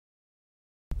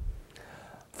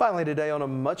Finally today, on a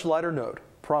much lighter note,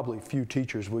 probably few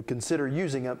teachers would consider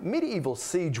using a medieval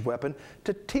siege weapon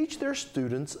to teach their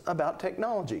students about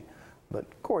technology. But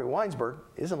Corey Weinsberg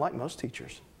isn't like most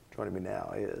teachers. Joining me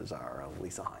now is our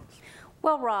Lisa Hines.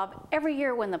 Well, Rob, every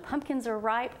year when the pumpkins are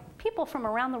ripe, people from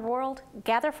around the world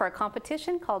gather for a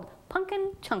competition called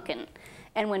Punkin Chunkin.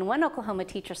 And when one Oklahoma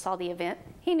teacher saw the event,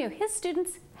 he knew his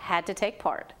students had to take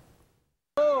part.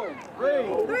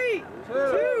 3, 2,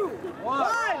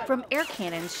 1. From air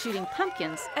cannons shooting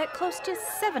pumpkins at close to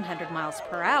 700 miles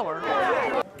per hour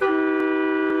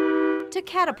to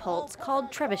catapults called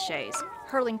trebuchets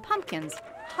hurling pumpkins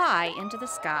high into the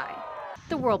sky.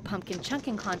 The World Punkin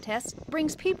Chunkin contest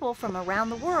brings people from around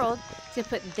the world to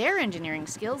put their engineering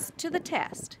skills to the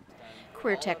test.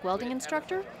 Career Tech welding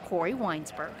instructor Corey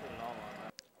Weinsberg.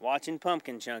 Watching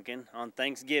Punkin Chunkin on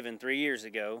Thanksgiving 3 years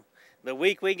ago, the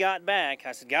week we got back,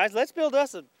 I said, guys, let's build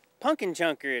us a Punkin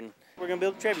Chunker and we're gonna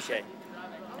build a trebuchet.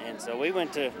 And so we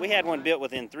had one built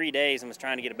within 3 days and was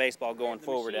trying to get a baseball going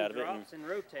forward out of it.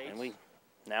 And we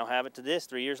now have it to this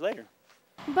 3 years later.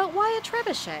 But why a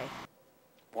trebuchet?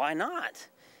 Why not?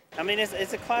 I mean,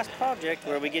 it's a class project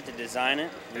where we get to design it,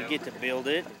 we get to build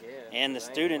it, and the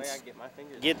students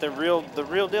get the real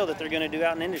deal that they're gonna do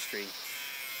out in industry.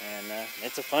 And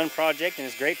it's a fun project and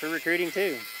it's great for recruiting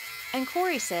too. And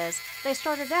Corey says they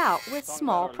started out with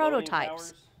small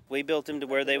prototypes. We built them to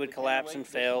where they would collapse and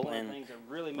fail, and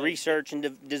research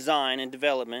and design and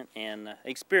development and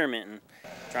experimenting,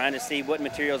 trying to see what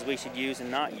materials we should use and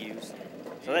not use.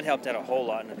 So that helped out a whole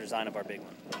lot in the design of our big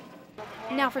one.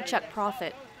 Now for Chuck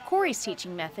Profit, Corey's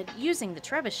teaching method using the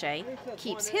trebuchet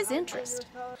keeps his interest.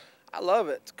 I love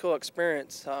it. It's a cool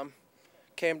experience.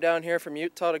 Came down here from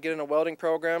Utah to get in a welding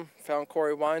program, found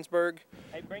Corey Weinsberg,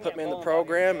 put me in the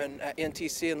program, and at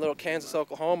NTC in Little Kansas,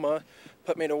 Oklahoma,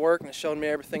 put me to work and it's shown me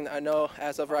everything that I know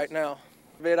as of right now.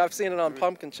 I mean, I've seen it on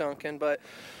Punkin Chunkin, but,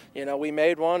 you know, we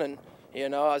made one and, you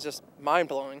know, I was just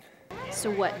mind-blowing. So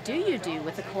what do you do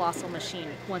with the Colossal machine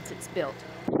once it's built?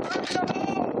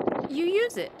 You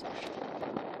use it.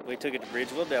 We took it to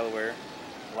Bridgeville, Delaware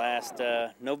last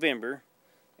November,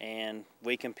 and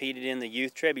we competed in the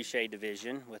youth trebuchet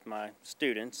division with my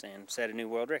students and set a new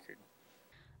world record.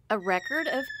 A record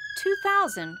of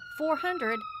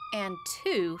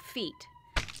 2,402 feet.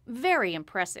 Very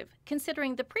impressive,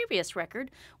 considering the previous record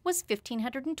was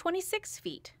 1,526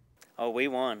 feet. Oh, we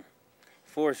won,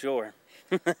 for sure.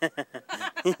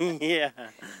 Yeah.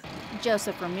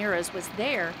 Joseph Ramirez was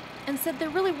there and said there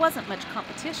really wasn't much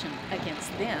competition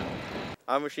against them.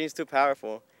 Our machine's too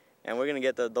powerful, and we're going to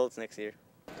get the adults next year.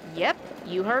 Yep,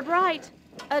 you heard right.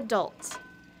 Adults.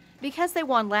 Because they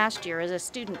won last year as a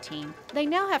student team, they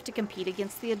now have to compete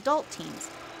against the adult teams.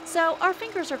 So our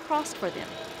fingers are crossed for them.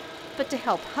 But to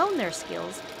help hone their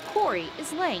skills, Corey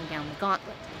is laying down the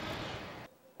gauntlet.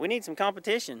 We need some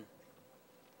competition.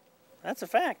 That's a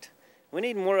fact. We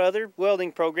need more other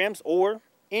welding programs or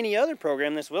any other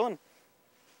program that's willing.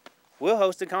 We'll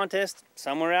host a contest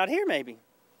somewhere out here maybe.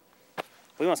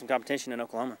 We want some competition in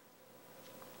Oklahoma.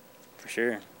 For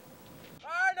sure.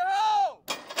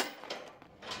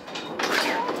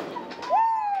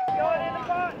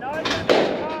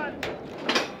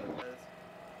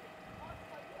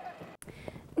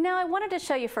 Now I wanted to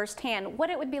show you firsthand what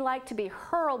it would be like to be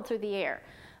hurled through the air.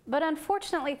 But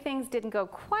unfortunately, things didn't go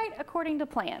quite according to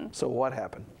plan. So what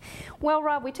happened? Well,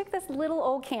 Rob, we took this little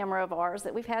old camera of ours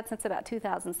that we've had since about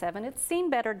 2007. It's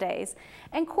seen better days.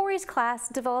 And Corey's class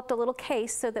developed a little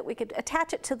case so that we could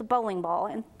attach it to the bowling ball,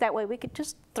 and that way we could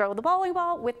just throw the bowling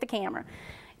ball with the camera.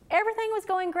 Everything was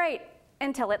going great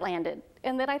until it landed.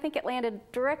 And then I think it landed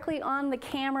directly on the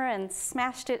camera and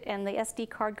smashed it, and the SD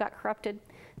card got corrupted.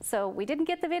 So we didn't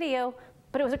get the video,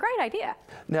 but it was a great idea.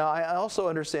 Now, I also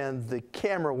understand the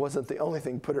camera wasn't the only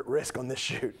thing put at risk on this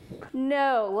shoot.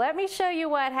 No, let me show you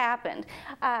what happened.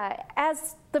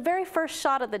 As the very first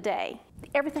shot of the day,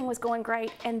 everything was going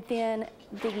great, and then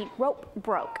the rope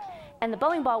broke. And the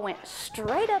bowling ball went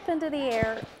straight up into the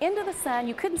air, into the sun.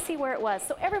 You couldn't see where it was.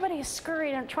 So everybody is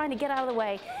scurrying and trying to get out of the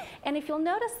way. And if you'll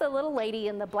notice the little lady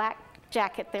in the black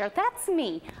jacket there, that's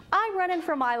me. I'm running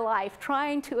for my life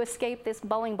trying to escape this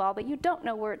bowling ball, but you don't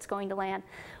know where it's going to land.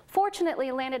 Fortunately,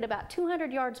 it landed about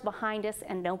 200 yards behind us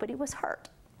and nobody was hurt.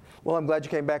 Well, I'm glad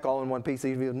you came back all in one piece,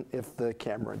 even if the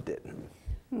camera didn't.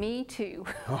 Me too.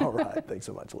 All right, thanks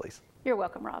so much, Lisa. You're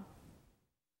welcome, Rob.